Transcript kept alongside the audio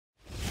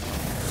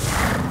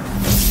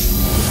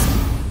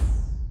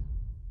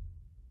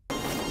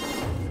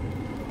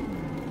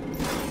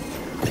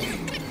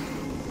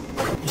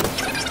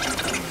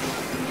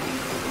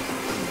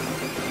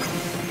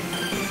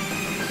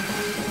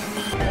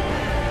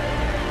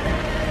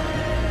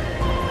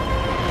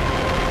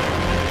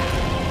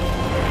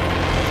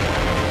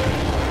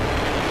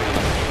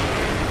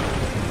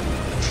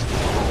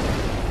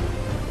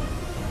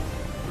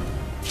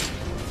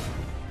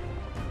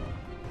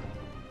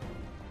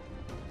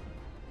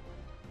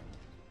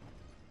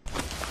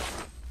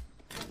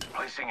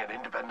an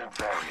independent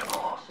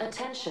variable.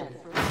 Attention.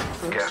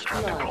 Gas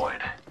trap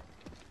deployed.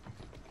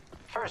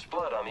 First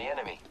blood on the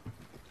enemy.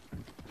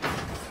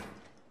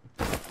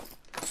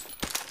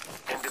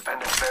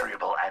 Independent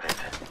variable added.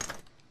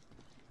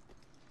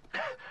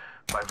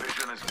 My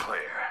vision is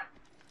clear.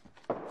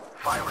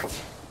 Firing.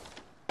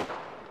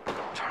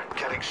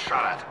 Getting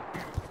shot at.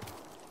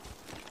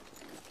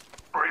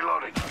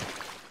 Reloading.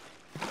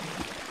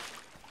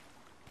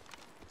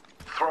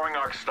 Throwing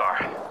Arc Star.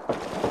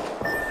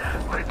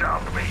 They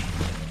downed me.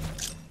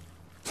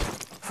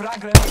 Frag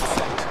grenade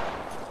set.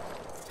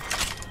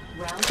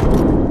 Round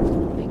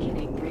one.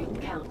 Beginning ring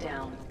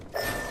countdown.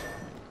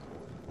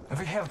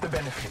 We have the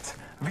benefit.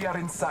 We are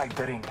inside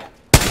the ring.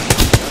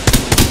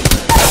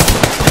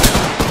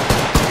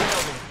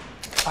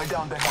 I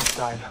downed the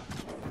hostile.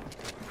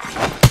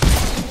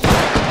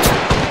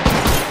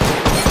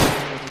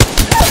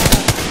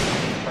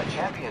 My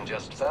champion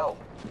just fell.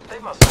 They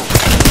must have...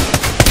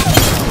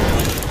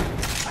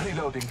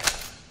 Reloading.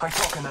 I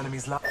took an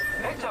enemy's life.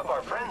 Picked up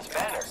our friend's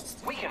banner.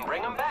 We can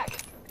bring him back.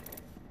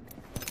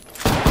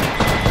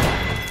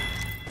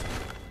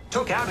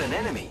 Took out an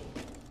enemy.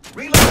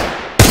 Reloading.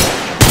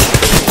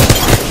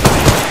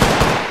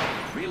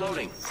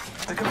 Reloading.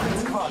 The complete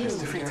squad is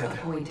defeated.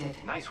 Appointed.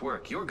 Nice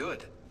work. You're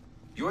good.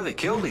 You're the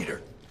kill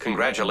leader.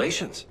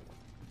 Congratulations.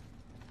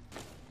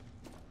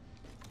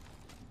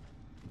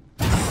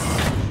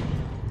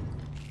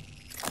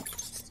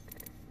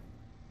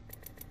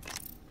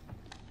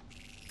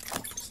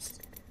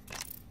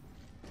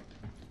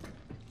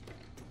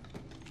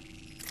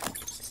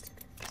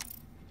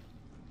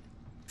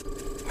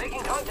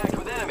 Making contact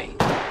with enemy.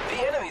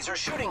 The enemies are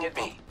shooting at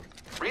me.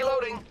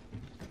 Reloading.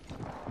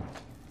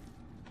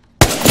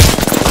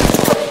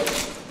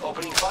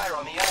 Opening fire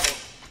on the enemy.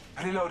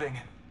 Reloading.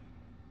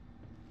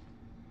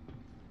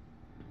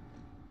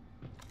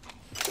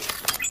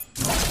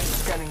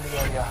 Scanning the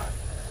area.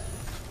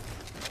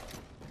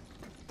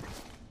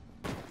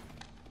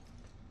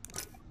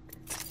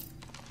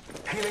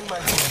 Healing my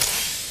wounds.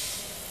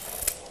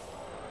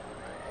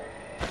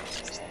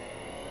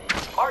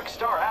 Arc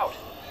Star out.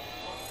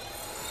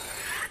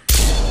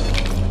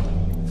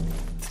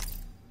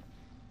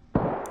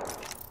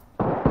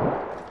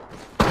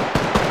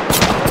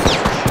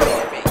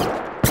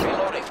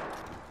 Reloading.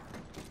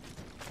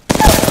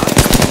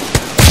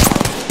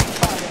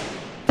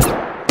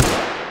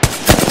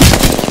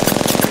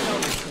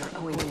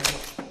 Awaited.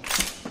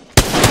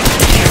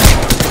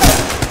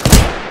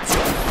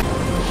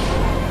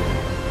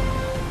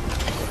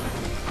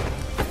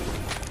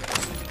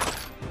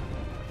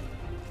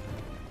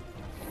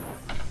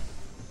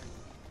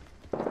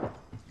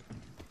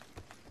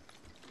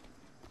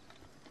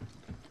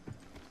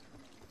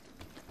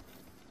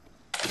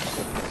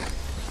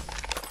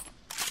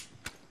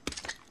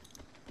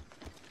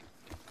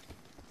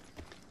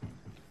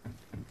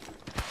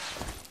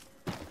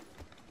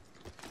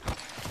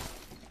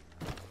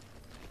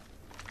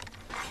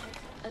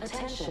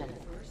 Attention.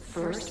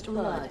 First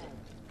blood.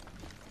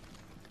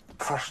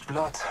 First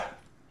blood.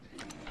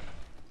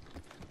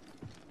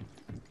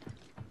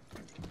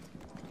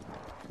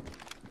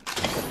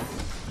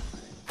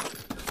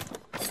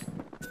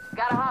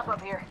 Gotta hop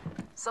up here.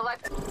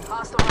 Select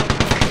hostile.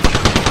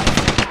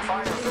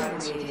 Fire,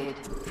 friends. Eliminated.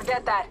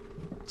 Forget that.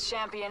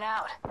 Champion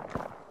out.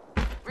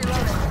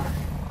 Reloading.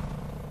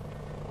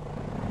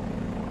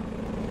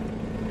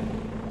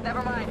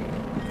 Never mind.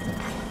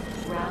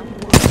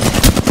 Round one.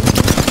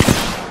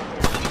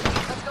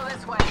 Let's go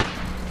this way.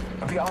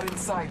 We are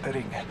inside the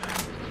ring.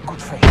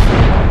 Good faith.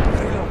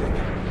 Reloading.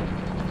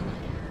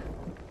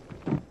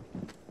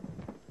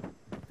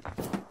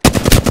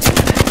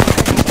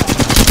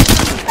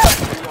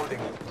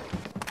 Reloading.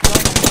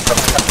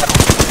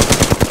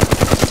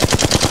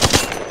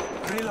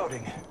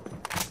 Reloading.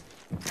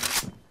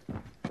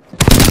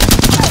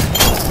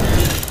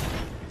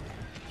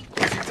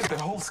 Defeated the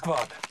whole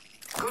squad.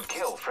 Good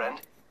kill, friend.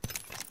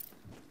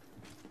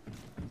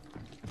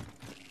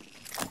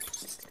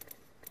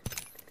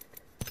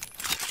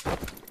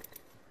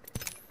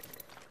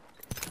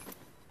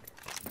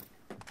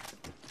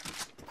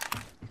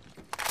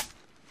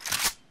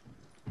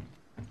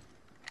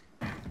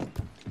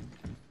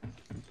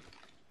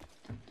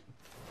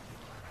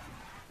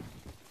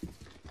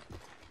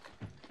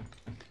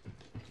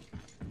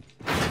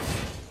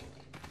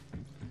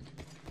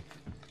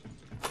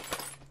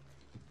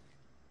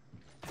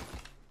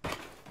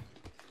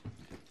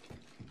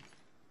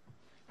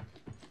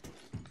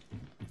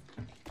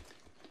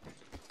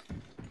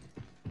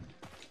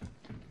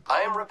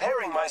 I am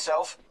repairing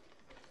myself.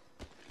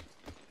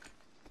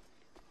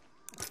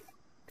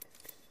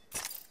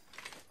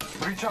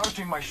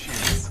 Recharging my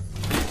shields.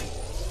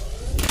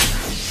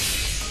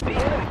 The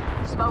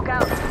enemy. Smoke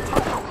out. Oh,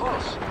 so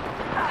close.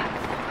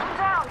 I'm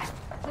down.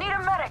 Need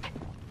a medic.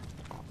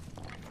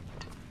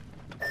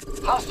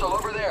 Hostile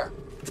over there.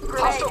 Grenade.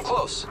 Hostile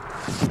close.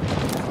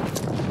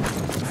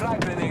 Frag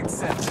grenade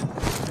set.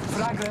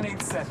 Frag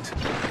grenade set.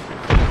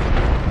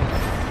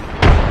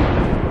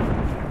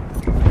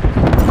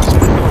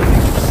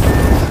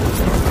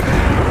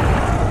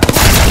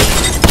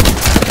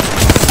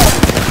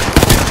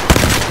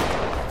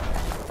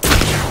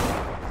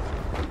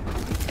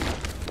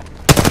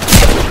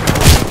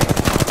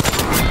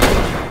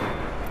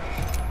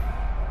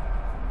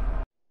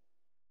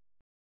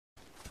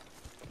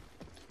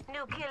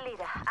 New kill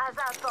leader,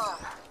 Azaz Bomb.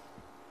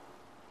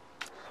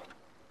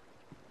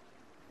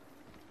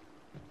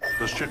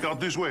 Let's check out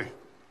this way.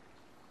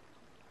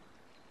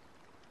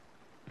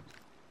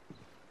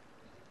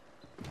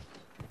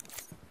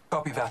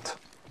 Copy that.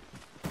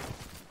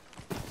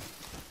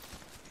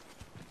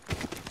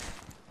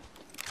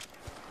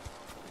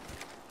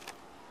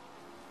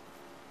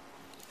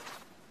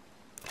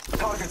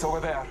 Target's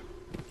over there.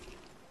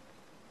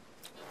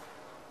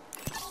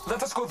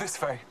 Let us go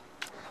this way.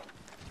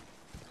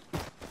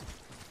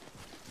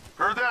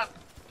 Heard that?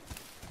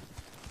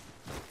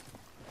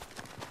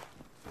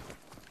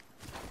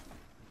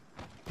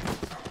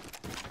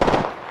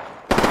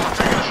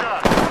 Taking a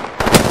shot.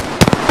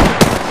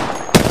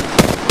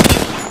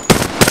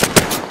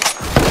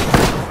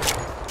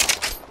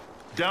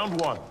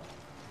 Downed one.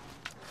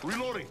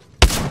 Reloading.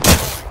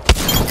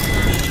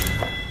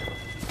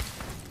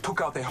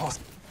 Took out a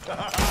host.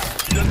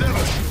 You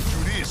never shoot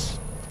through this.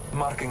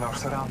 Marking our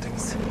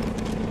surroundings.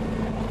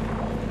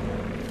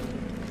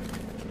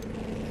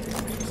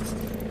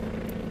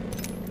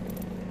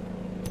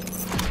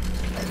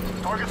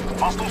 Target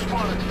hostile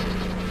spotted.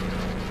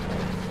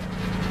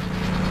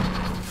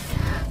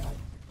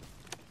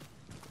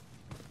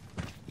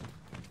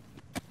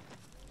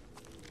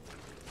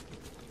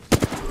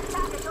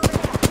 Target over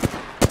there.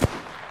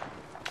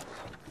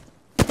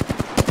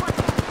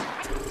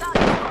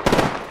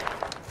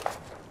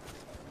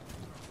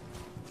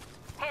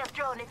 Hail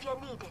drone if you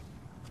need it.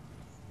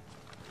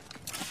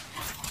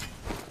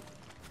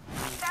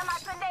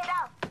 Thermite grenade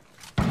out.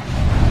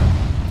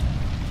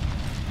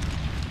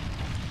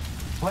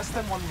 Less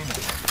than 1 minute.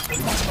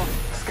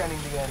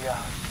 Scanning the area.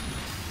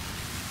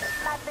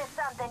 Might be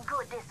something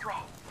good this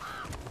way.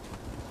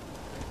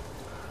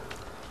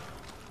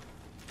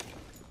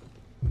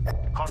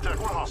 Contact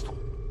with hostile.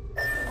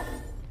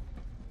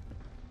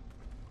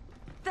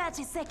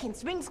 30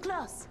 seconds, rings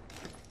close.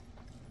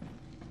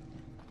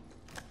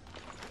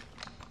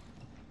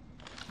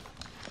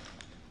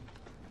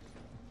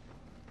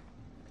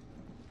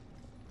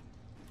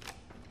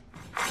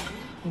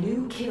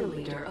 New kill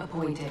leader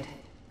appointed.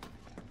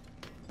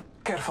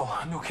 Careful,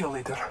 new kill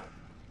leader.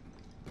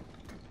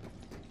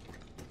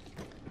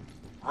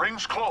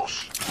 Rings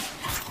close.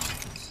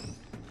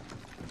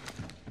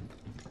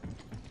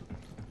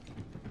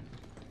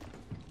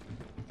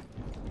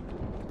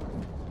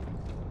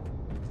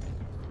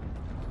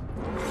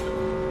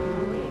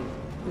 Moving.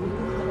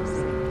 Moving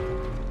closely.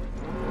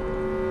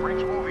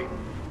 Rings moving.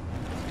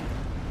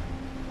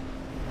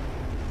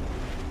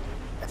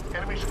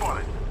 Enemy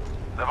spotted.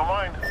 Never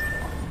mind.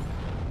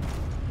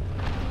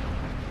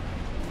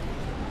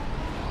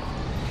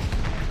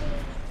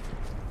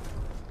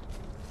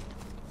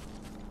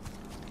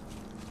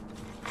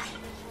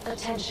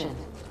 Attention.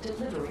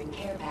 Delivering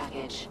care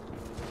package.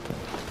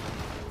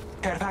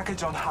 Care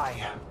package on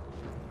high.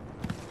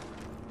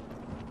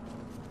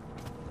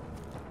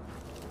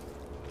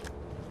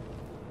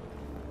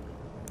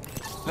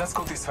 Let's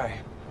go this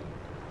way.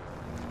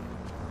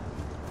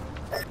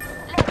 Let's go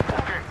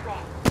this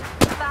way.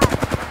 Fire.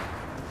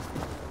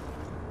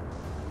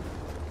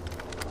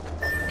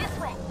 This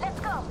way, let's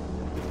go.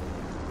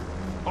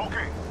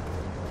 Okay.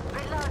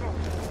 Reloading.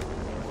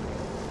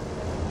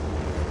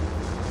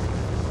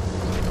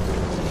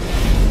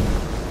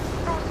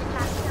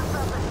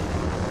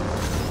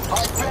 I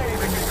pay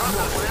the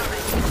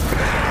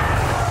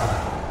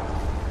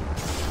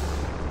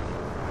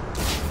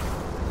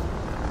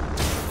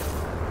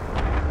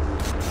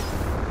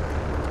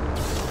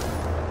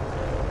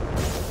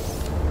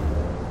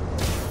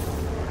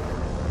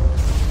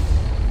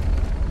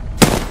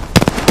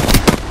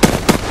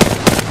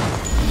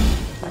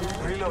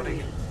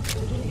Reloading.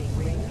 Beginning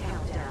ring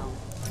countdown.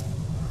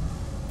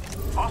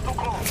 Hostile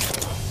close.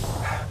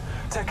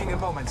 Taking a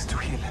moment to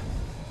heal.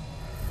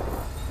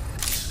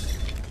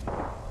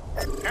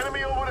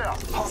 Enemy over there.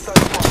 Hostile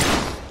spotted.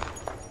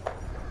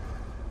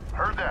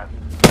 Heard that.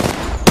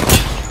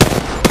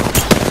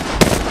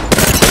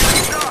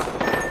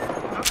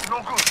 No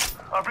good.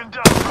 I've been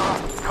down.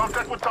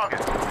 Contact with target.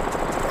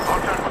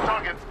 Contact with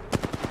target.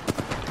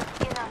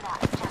 You know not,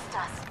 just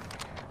us.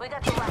 We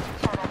got to watch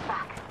each other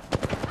back.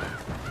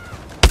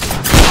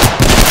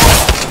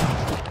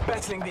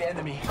 Battling the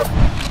enemy.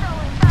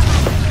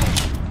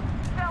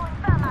 Throwing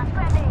thermite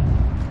grenade.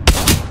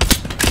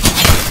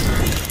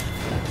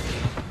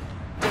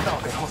 Get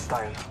out a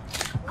hostile.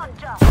 Good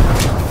job.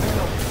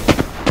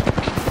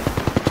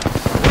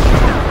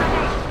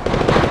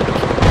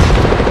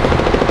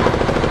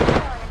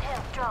 Throwing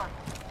health drone.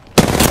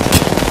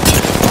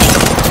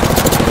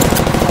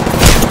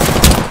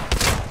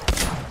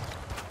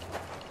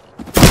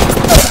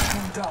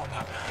 Down.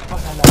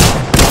 But alive.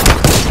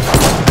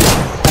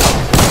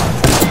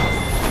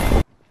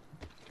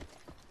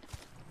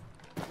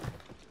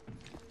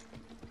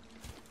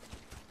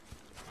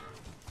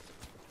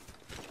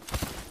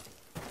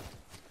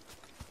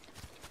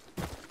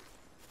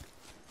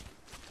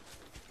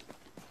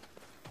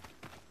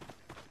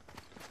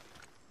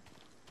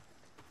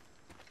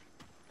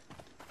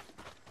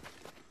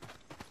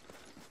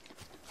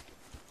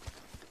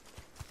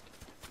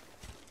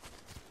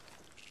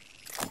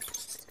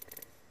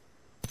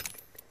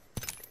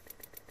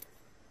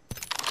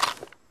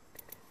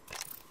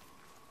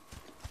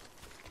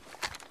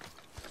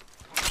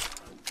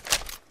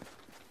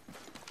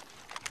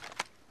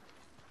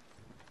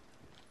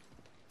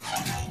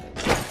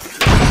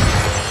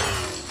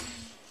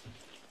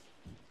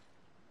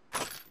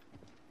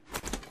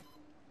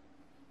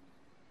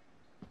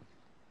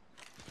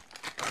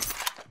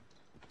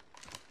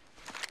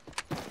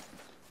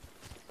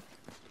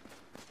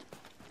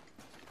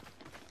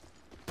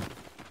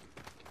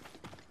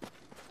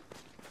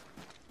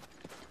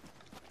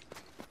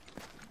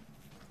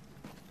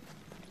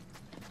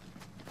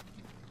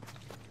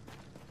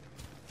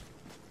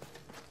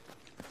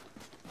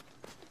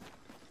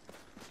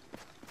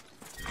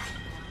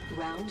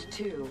 Round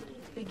 2.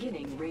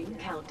 Beginning ring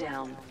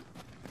countdown.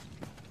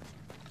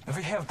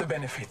 We have the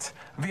benefit.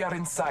 We are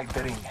inside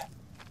the ring.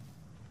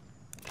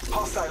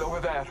 Hostile over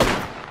there.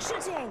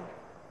 Shooting!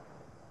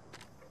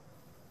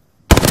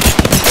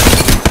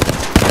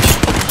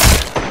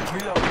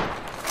 Reload.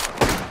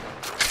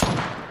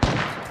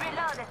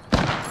 Reloaded.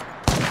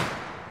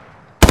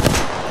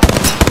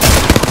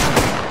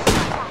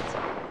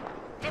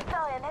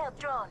 Deploying help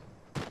drone.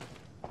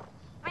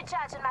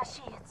 Recharging my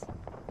shields.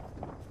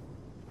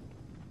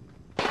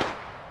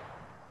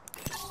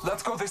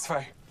 Let's go this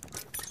way.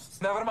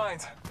 Never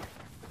mind. See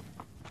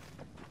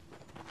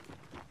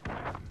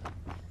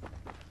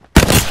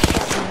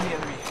the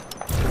enemy.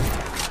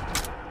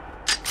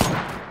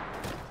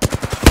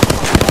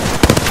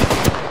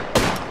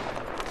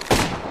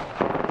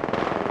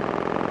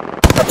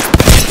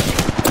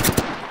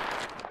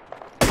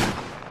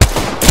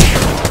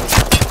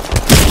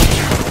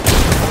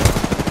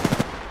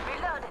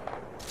 Reloaded.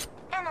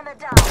 Enemy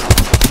down.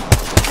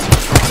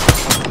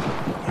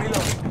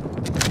 Reloading.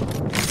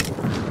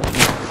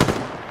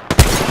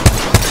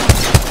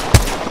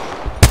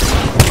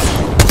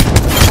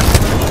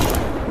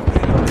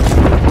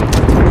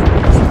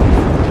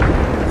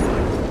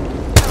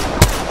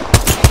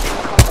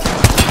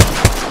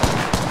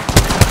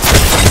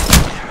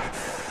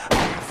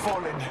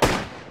 Fallen.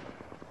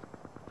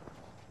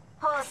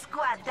 Whole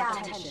squad down.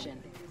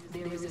 Attention.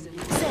 There is a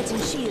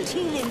Setting shield,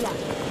 healing ya.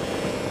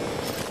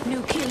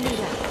 New kill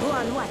leader,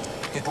 one what?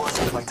 It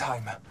wasn't my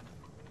time.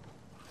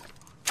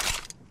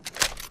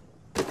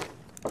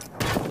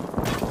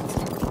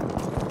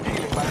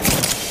 Healing back.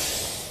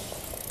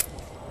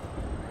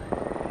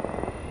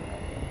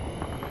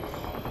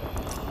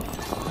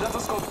 Let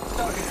us go.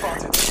 Target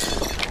spotted.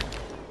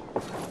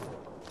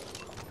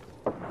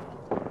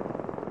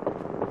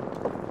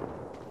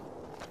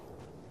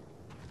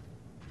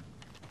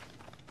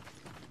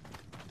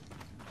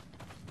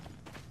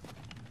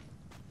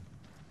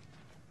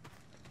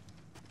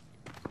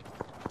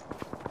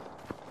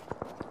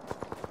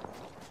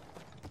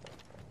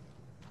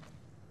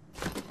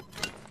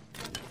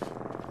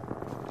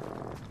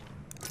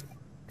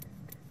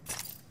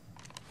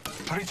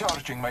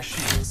 Recharging my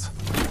shields.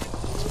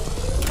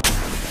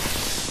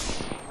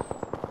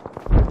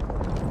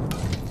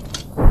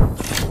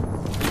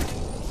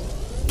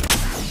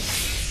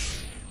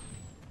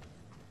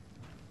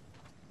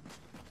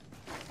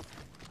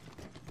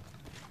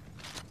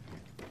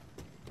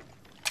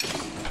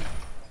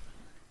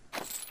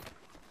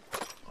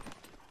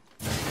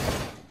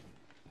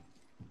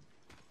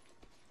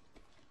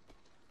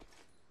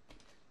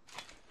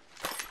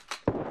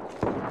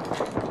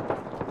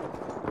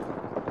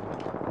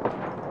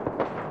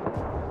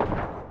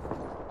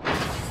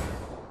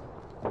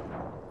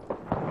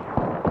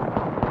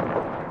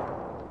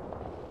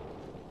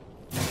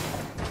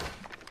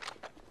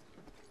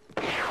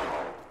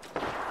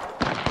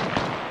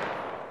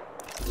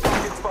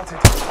 Spotted.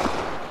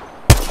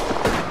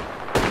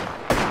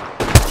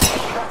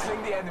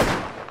 Battling the enemy.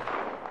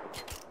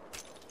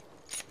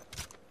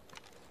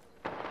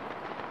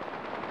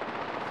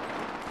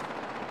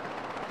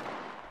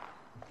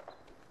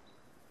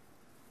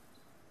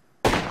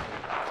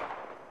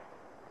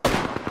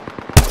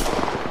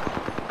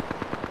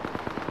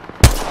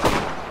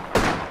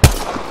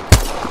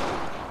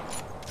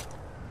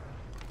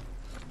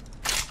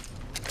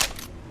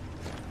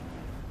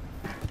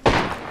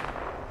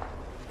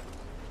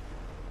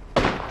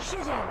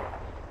 Shooting!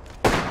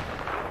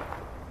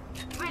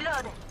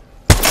 Reloaded.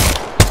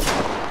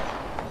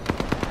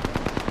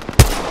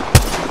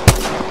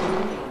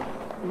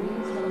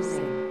 ring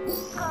closing.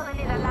 Gonna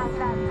need a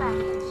lifeline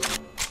package.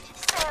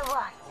 Say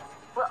what?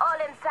 We're all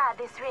inside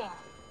this ring.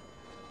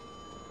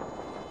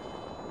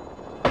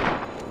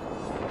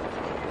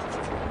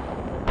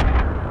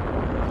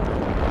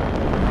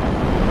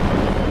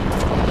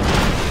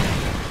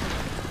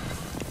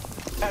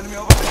 Enemy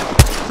over there.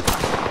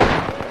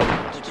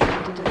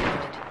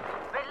 Delivered.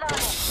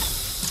 Reloaded.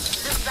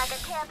 Looks like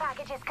a care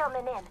package is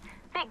coming in.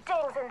 Big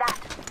dings in that.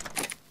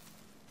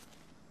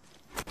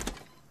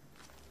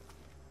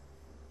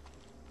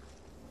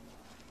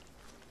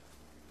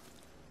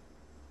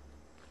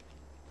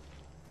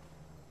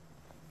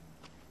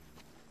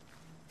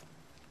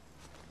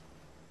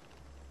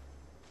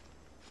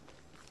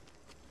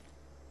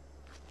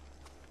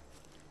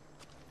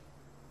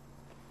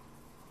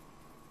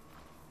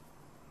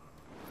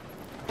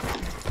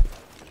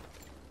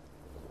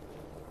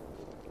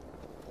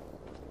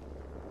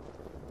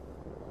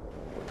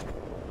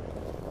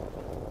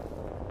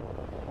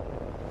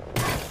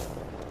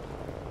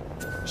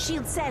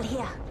 Shield cell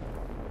here.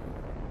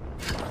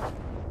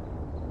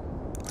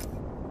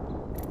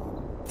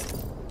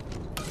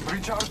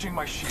 Recharging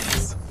my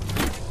shields.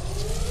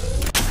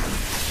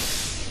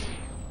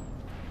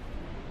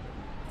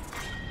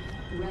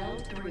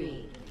 Round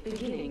 3.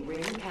 Beginning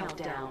ring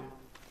countdown.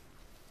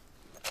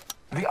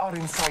 We are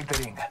inside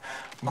the ring.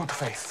 Good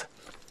faith.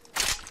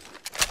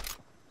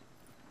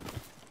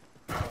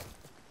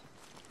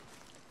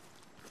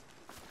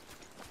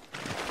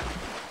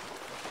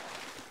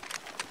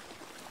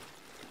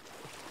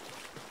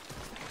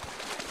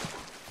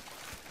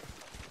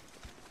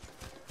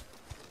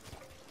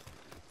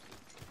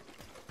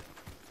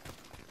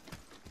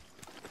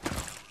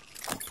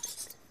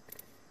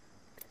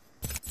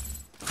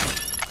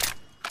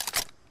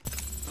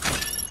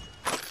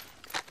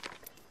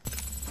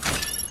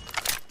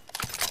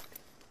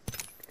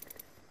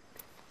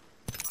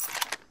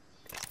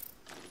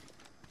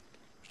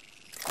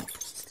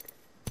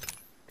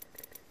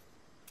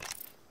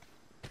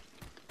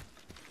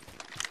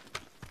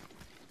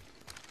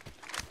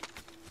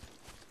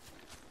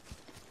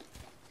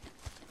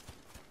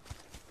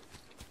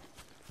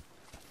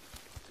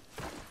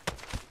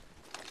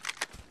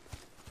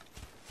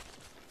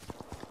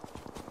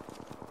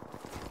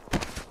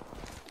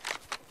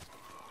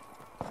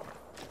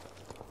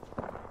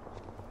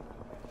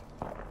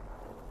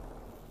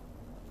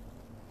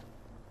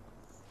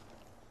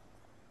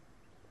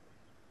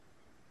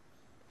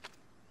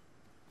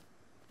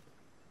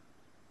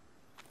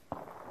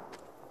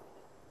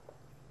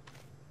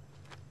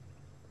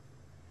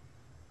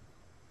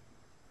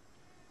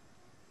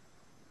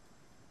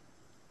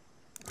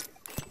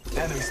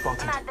 Enemy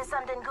spotted. Might be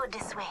something good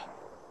this way.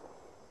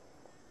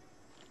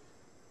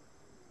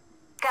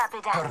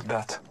 Copy that. Heard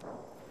that.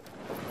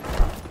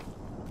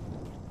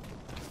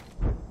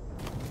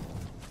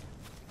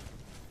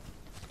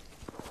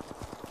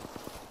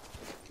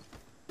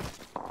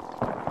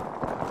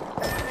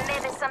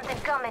 Maybe something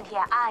coming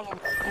here, iron.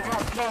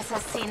 That place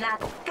has seen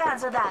that.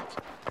 Cancel that.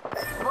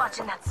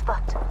 Watching that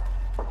spot.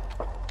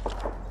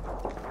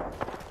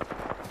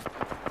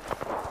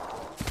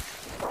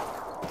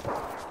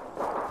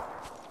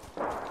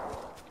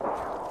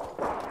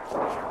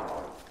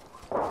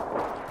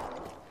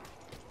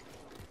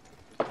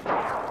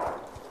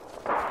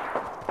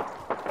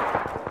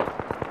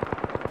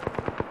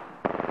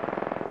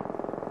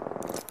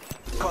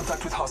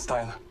 Contact with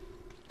hostile.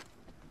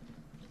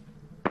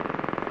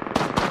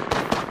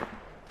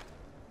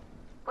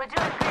 We're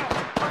doing great.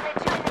 Only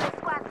 2 enemy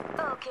squads.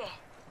 Okay.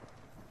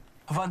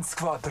 One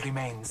squad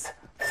remains.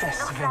 Fest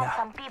Looks like winner.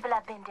 some people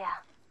have been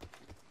there.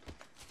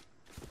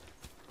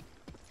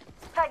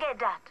 Forget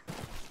that.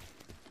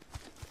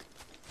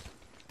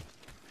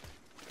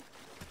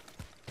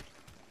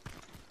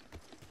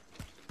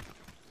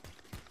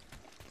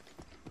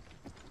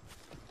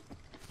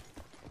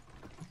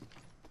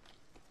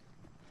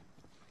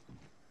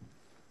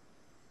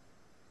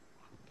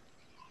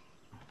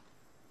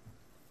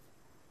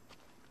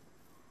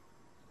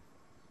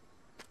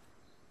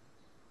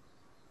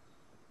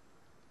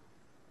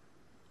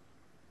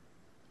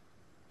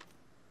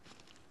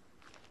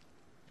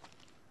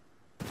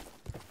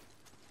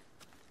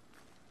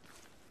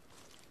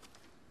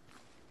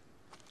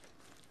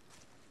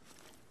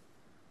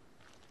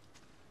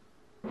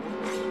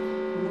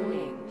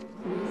 Warning.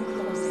 Room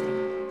closing.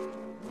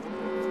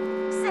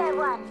 Say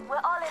one. We're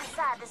all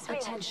inside this ring.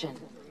 Attention.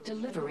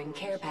 Delivering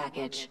care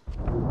package.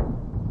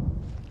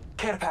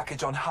 Care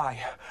package on high.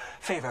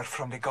 Favor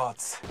from the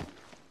gods.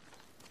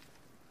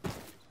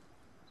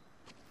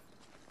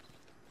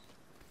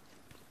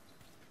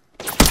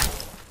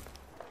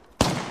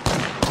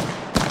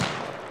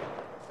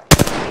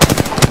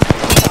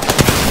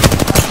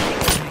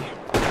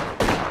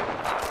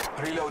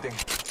 Reloading.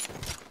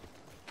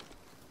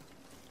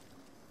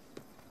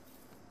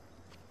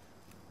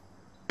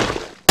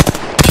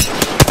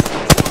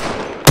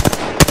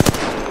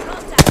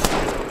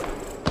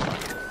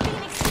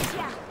 Phoenix is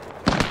here.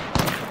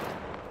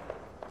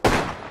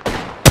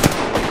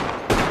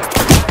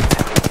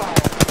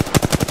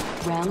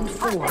 Round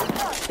 4.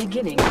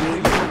 Beginning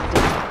ring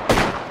countdown.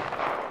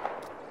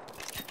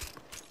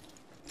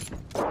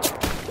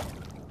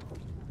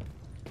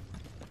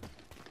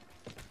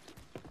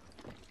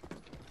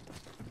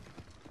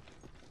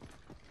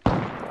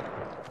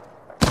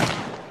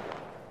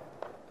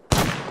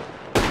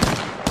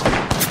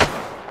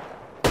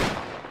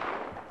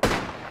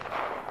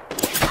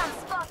 I'm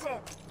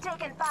spotted.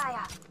 Taking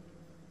fire.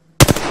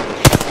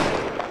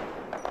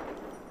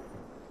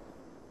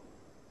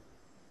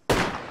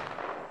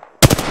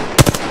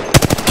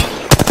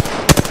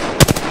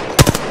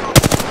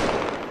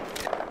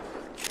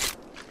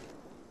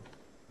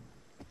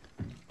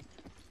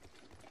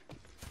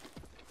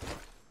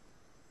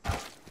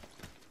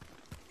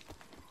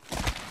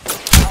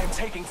 I'm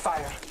taking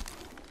fire.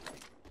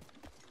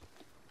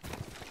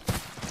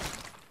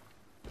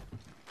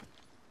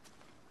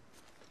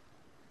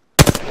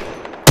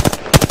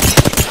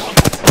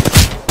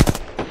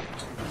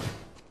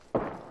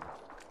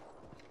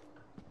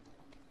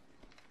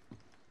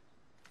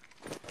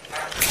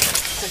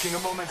 Taking a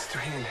moment to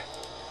heal.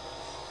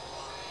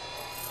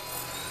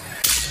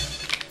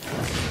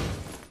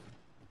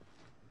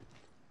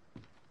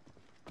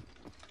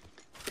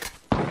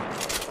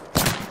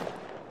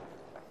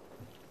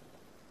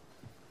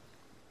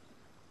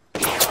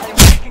 I'm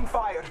taking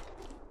fire.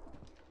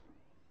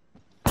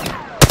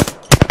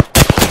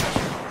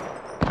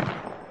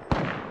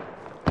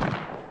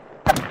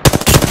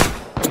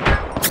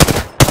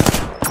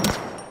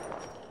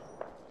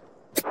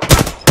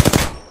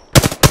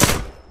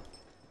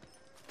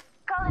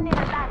 Calling in a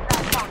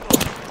lifeline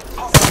package.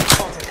 Hostile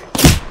spotted.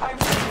 I'm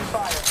taking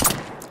fire.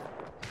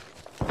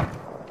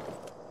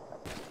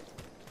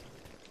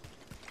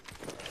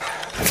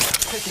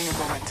 Taking a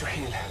moment to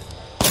heal.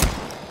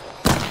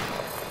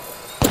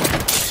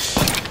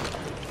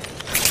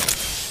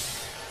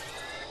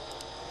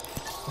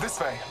 This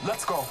way,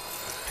 let's go.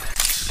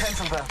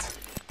 Cancel that.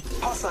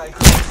 Hostile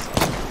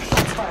close.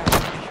 Shots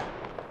fired.